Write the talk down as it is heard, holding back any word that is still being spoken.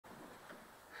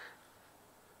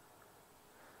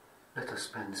Let us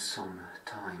spend some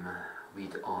time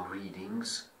with our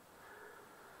readings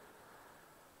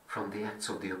from the Acts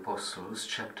of the Apostles,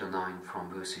 chapter 9,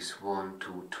 from verses 1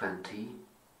 to 20,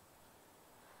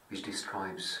 which gives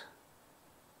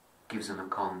an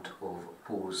account of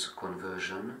Paul's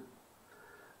conversion,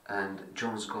 and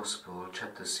John's Gospel,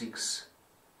 chapter 6,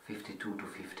 52 to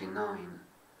 59.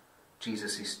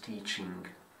 Jesus is teaching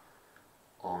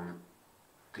on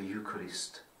the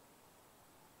Eucharist.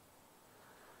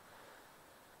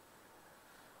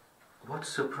 What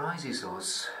surprises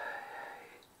us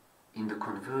in the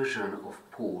conversion of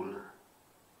Paul,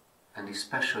 and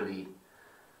especially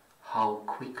how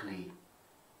quickly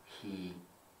he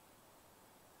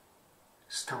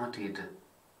started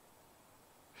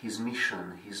his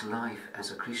mission, his life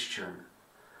as a Christian,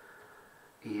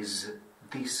 is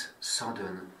this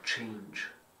sudden change.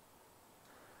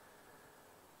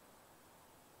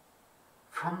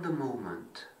 From the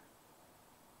moment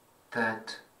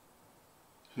that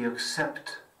he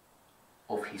accepted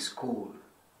of his call,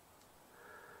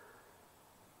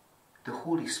 the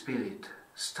Holy Spirit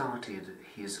started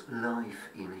his life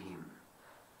in him.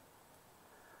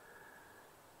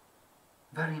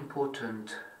 Very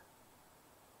important,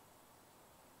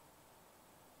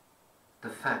 the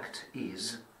fact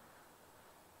is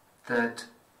that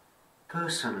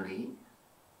personally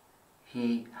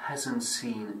he hasn't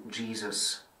seen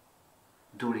Jesus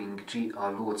during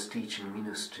our Lord's teaching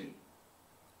ministry.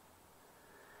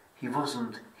 He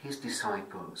wasn't his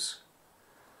disciples,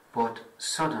 but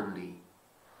suddenly,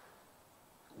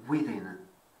 within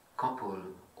a couple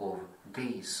of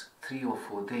days, 3 or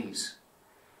 4 days,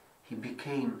 he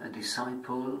became a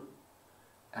disciple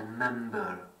and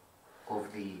member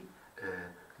of the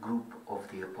group of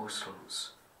the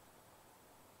apostles.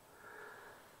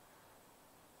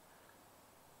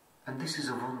 And this is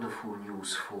a wonderful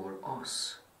news for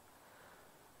us,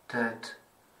 that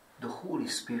the Holy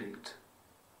Spirit,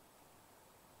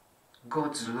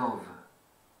 God's love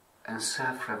and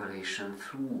self-revelation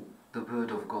through the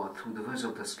Word of God, through the words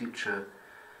of the Scripture,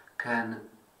 can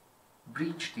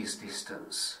breach this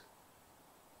distance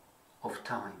of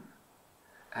time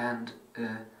and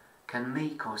can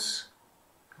make us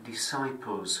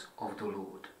disciples of the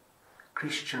Lord,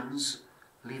 Christians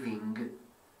living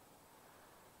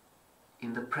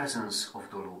in the presence of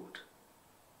the Lord.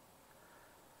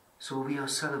 So we are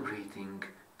celebrating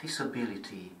this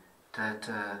ability that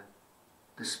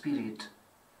the Spirit,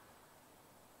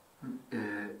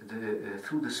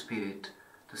 through the Spirit,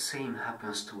 the same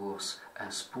happens to us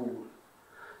as Paul,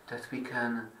 that we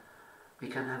can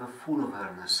have a full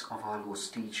awareness of our Lord's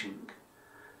teaching.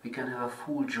 We can have a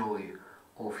full joy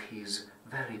of His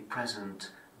very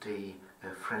present day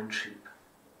friendship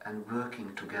and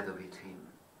working together with Him.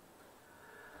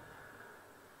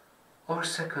 Our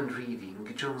second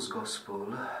reading, John's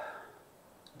Gospel,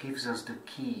 gives us the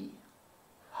key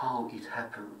how it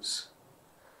happens.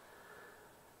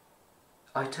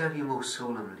 I tell you most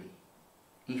solemnly,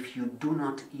 if you do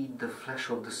not eat the flesh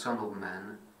of the Son of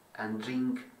Man and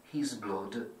drink His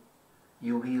blood,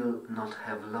 you will not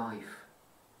have life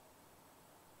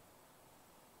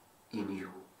in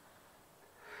you.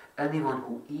 Anyone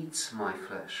who eats my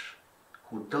flesh,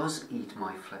 who does eat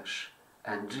my flesh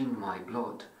and drink my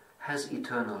blood, has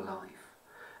eternal life,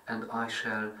 and I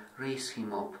shall raise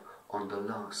him up on the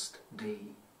last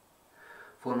day.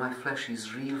 For my flesh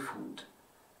is real food,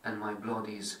 and my blood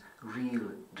is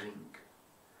real drink.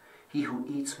 He who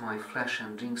eats my flesh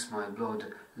and drinks my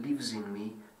blood lives in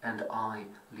me, and I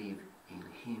live in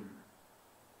him.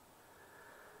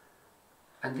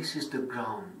 And this is the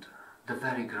ground, the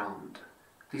very ground.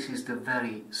 This is the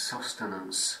very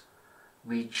sustenance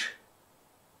which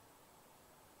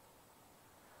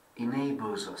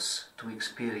enables us to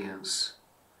experience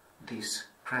this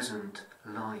present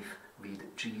life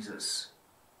with Jesus.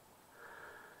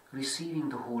 Receiving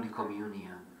the Holy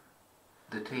Communion,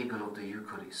 the table of the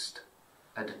Eucharist,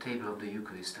 at the table of the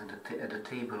Eucharist and at the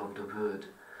table of the Word,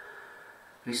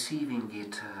 receiving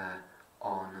it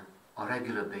on a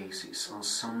regular basis, on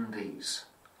Sundays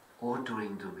or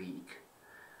during the week,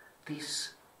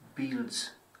 this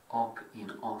builds up in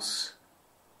us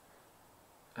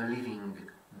a living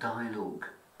dialogue,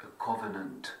 a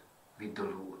covenant with the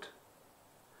Lord,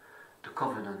 the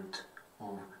covenant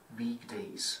of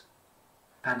weekdays,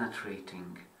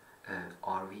 penetrating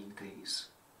our weekdays.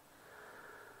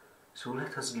 So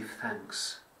let us give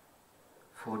thanks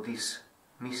for this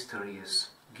mysterious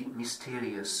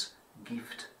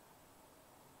gift,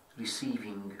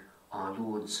 receiving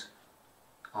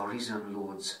our risen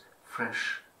Lord's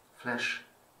fresh flesh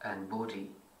and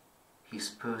body, His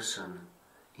person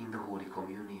in the Holy